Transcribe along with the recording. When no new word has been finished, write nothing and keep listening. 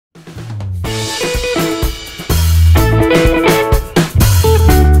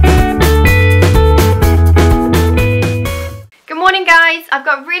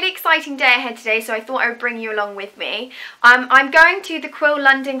got a really exciting day ahead today, so I thought I would bring you along with me. I'm going to the Quill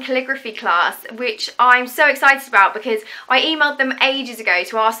London calligraphy class, which I'm so excited about because I emailed them ages ago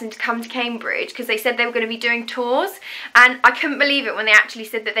to ask them to come to Cambridge because they said they were going to be doing tours, and I couldn't believe it when they actually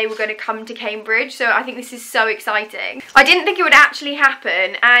said that they were going to come to Cambridge, so I think this is so exciting. I didn't think it would actually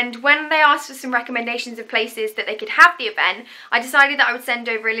happen, and when they asked for some recommendations of places that they could have the event, I decided that I would send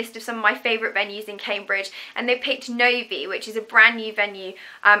over a list of some of my favourite venues in Cambridge, and they picked Novi, which is a brand new venue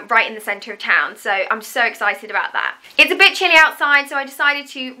right in the centre of town, so I'm so excited about that. It's a bit chilly outside, so I decided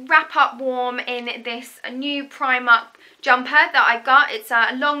to wrap up warm in this new Primark jumper that I got. It's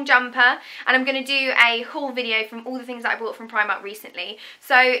a long jumper, and I'm going to do a haul video from all the things that I bought from Primark recently.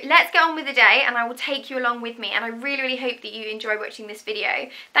 So let's get on with the day, and I will take you along with me, and I really hope that you enjoy watching this video.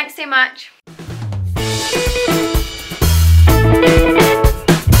 Thanks so much.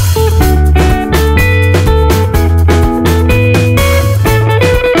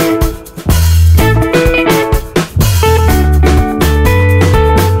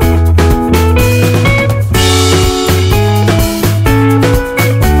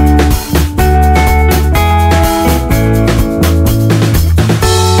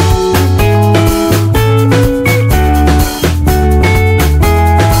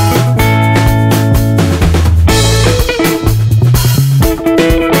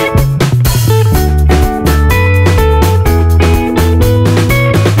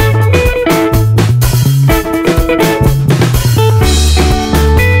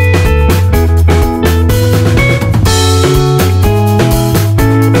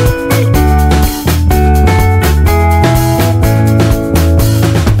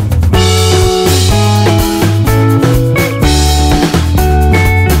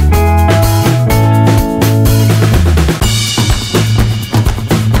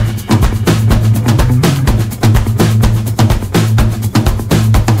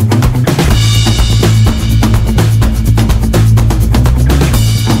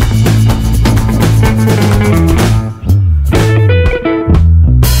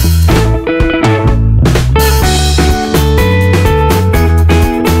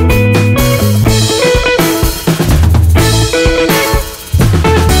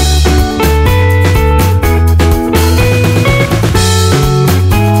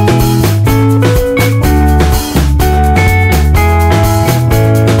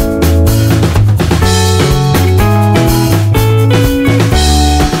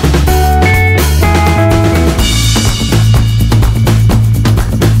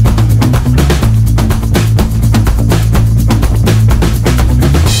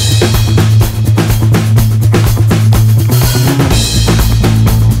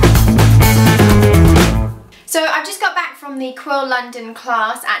 The Quill London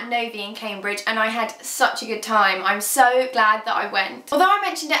class at Novi in Cambridge, and I had such a good time. I'm so glad that I went. Although I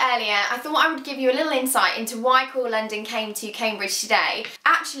mentioned it earlier, I thought I would give you a little insight into why Quill London came to Cambridge today.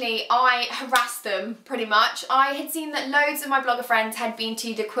 Actually, I harassed them pretty much. I had seen that loads of my blogger friends had been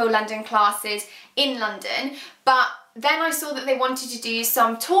to the Quill London classes in London, but then I saw that they wanted to do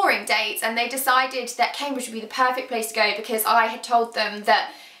some touring dates, and they decided that Cambridge would be the perfect place to go because I had told them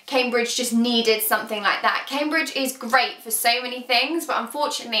that Cambridge just needed something like that. Cambridge is great for so many things, but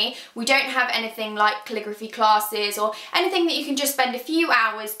unfortunately we don't have anything like calligraphy classes or anything that you can just spend a few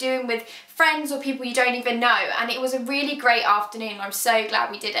hours doing with friends or people you don't even know, and it was a really great afternoon. I'm so glad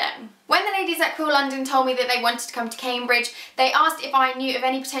we did it. When the ladies at Quill London told me that they wanted to come to Cambridge, they asked if I knew of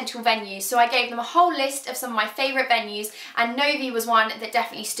any potential venues, so I gave them a whole list of some of my favourite venues, and Novi was one that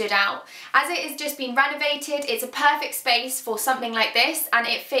definitely stood out. As it has just been renovated, it's a perfect space for something like this, and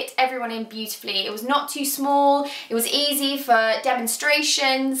it fit everyone in beautifully. It was not too small, it was easy for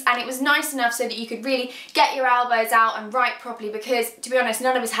demonstrations, and it was nice enough so that you could really get your elbows out and write properly because, to be honest,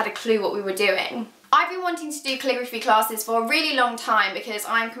 none of us had a clue what we were doing. I've been wanting to do calligraphy classes for a really long time because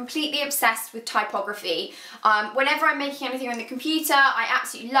I'm completely obsessed with typography. Whenever I'm making anything on the computer, I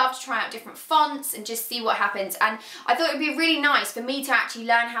absolutely love to try out different fonts and just see what happens, and I thought it would be really nice for me to actually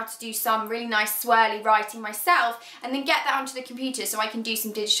learn how to do some really nice swirly writing myself and then get that onto the computer so I can do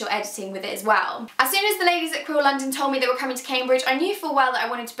some digital editing with it as well. As soon as the ladies at Quill London told me they were coming to Cambridge, I knew full well that I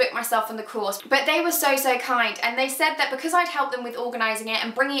wanted to book myself on the course, but they were so kind, and they said that because I'd helped them with organising it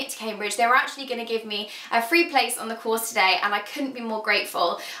and bringing it to Cambridge, they were actually going to give give me a free place on the course today, and I couldn't be more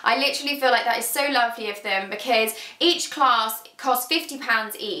grateful. I literally feel like that is so lovely of them, because each class costs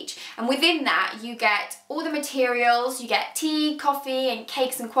 £50 each, and within that you get all the materials, you get tea, coffee and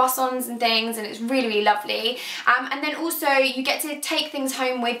cakes and croissants and things, and it's really, really lovely. And then also you get to take things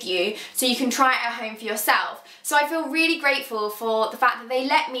home with you so you can try it at home for yourself. So I feel really grateful for the fact that they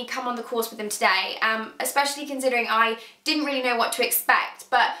let me come on the course with them today, especially considering I didn't really know what to expect,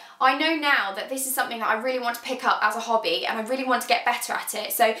 but I know now that this is something that I really want to pick up as a hobby, and I really want to get better at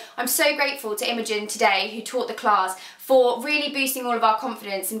it. So I'm so grateful to Imogen today, who taught the class, for really boosting all of our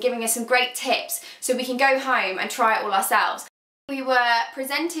confidence and giving us some great tips so we can go home and try it all ourselves. We were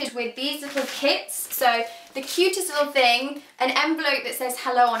presented with these little kits, so the cutest little thing, an envelope that says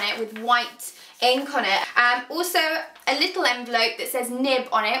hello on it with white ink on it, also a little envelope that says nib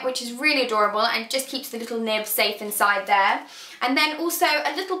on it, which is really adorable and just keeps the little nib safe inside there, and then also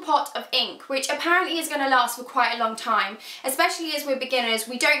a little pot of ink, which apparently is going to last for quite a long time, especially as we're beginners.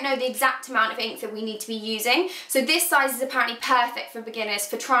 We don't know the exact amount of ink that we need to be using, so this size is apparently perfect for beginners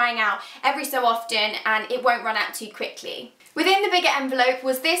for trying out every so often, and it won't run out too quickly. Within the bigger envelope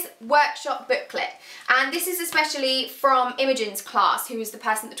was this workshop booklet, and this is especially from Imogen's class, who is the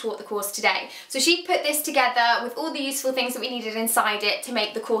person that taught the course today. So she put this together with all the useful things that we needed inside it to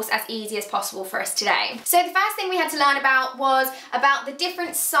make the course as easy as possible for us today. So the first thing we had to learn about was about the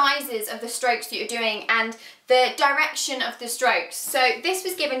different sizes of the strokes that you're doing and the direction of the strokes. So this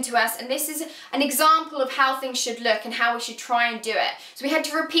was given to us, and this is an example of how things should look and how we should try and do it. So we had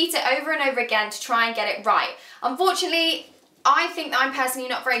to repeat it over and over again to try and get it right. Unfortunately, I think that I'm personally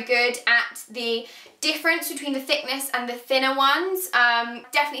not very good at the difference between the thickness and the thinner ones.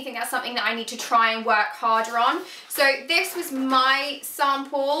 Definitely think that's something that I need to try and work harder on. So this was my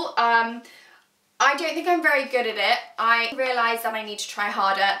sample. I don't think I'm very good at it. I realise that I need to try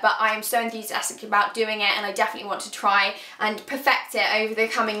harder, but I am so enthusiastic about doing it, and I definitely want to try and perfect it over the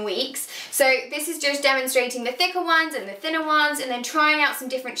coming weeks. So this is just demonstrating the thicker ones and the thinner ones, and then trying out some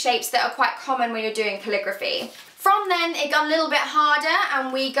different shapes that are quite common when you're doing calligraphy. From then it got a little bit harder,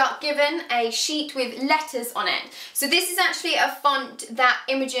 and we got given a sheet with letters on it. So this is actually a font that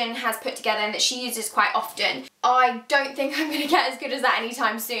Imogen has put together and that she uses quite often. I don't think I'm going to get as good as that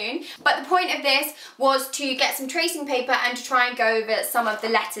anytime soon, but the point of this was to get some tracing paper and to try and go over some of the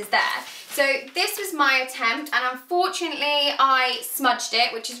letters there. So this was my attempt, and unfortunately I smudged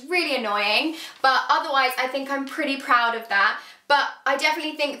it, which is really annoying, but otherwise I think I'm pretty proud of that. But I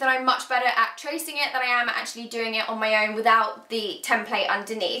definitely think that I'm much better at tracing it than I am actually doing it on my own without the template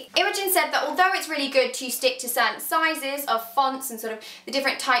underneath. Imogen said that although it's really good to stick to certain sizes of fonts and sort of the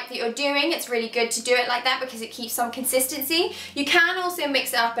different type that you're doing, it's really good to do it like that because it keeps some consistency. You can also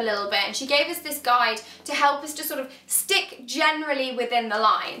mix it up a little bit, and she gave us this guide to help us to sort of stick generally within the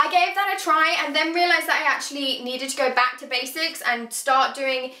line. I gave that a try and then realised that I actually needed to go back to basics and start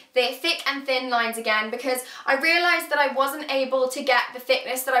doing the thick and thin lines again, because I realised that I wasn't able to get the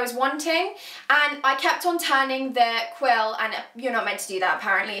thickness that I was wanting, and I kept on turning the quill, and you're not meant to do that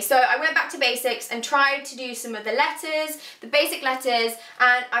apparently. So I went back to basics and tried to do some of the letters, the basic letters,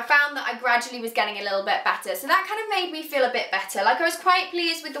 and I found that I gradually was getting a little bit better. So that kind of made me feel a bit better. Like, I was quite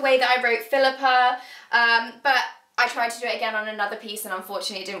pleased with the way that I wrote Philippa, but I tried to do it again on another piece, and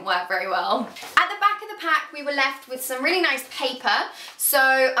unfortunately it didn't work very well. At the back of the pack we were left with some really nice paper. So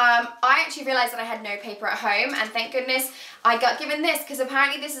I actually realised that I had no paper at home, and thank goodness I got given this, because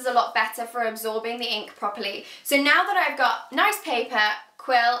apparently this is a lot better for absorbing the ink properly. So now that I've got nice paper,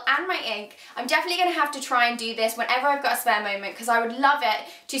 quill and my ink, I'm definitely going to have to try and do this whenever I've got a spare moment, because I would love it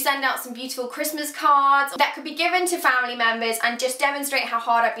to send out some beautiful Christmas cards that could be given to family members and just demonstrate how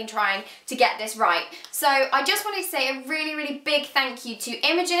hard I've been trying to get this right. So I just wanted to say a really, really big thank you to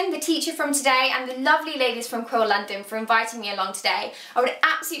Imogen, the teacher from today, and the lovely ladies from Quill London for inviting me along today. I would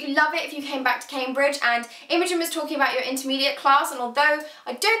absolutely love it if you came back to Cambridge. And Imogen was talking about your intermediate class, and although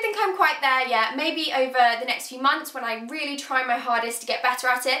I don't think I'm quite there yet, maybe over the next few months when I really try my hardest to get better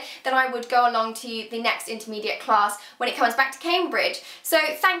at it, then I would go along to the next intermediate class when it comes back to Cambridge. So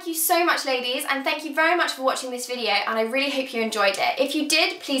thank you so much, ladies, and thank you very much for watching this video, and I really hope you enjoyed it. If you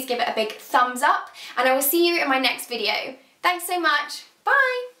did, please give it a big thumbs up, and I will see you in my next video. Thanks so much.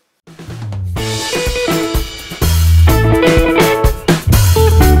 Bye!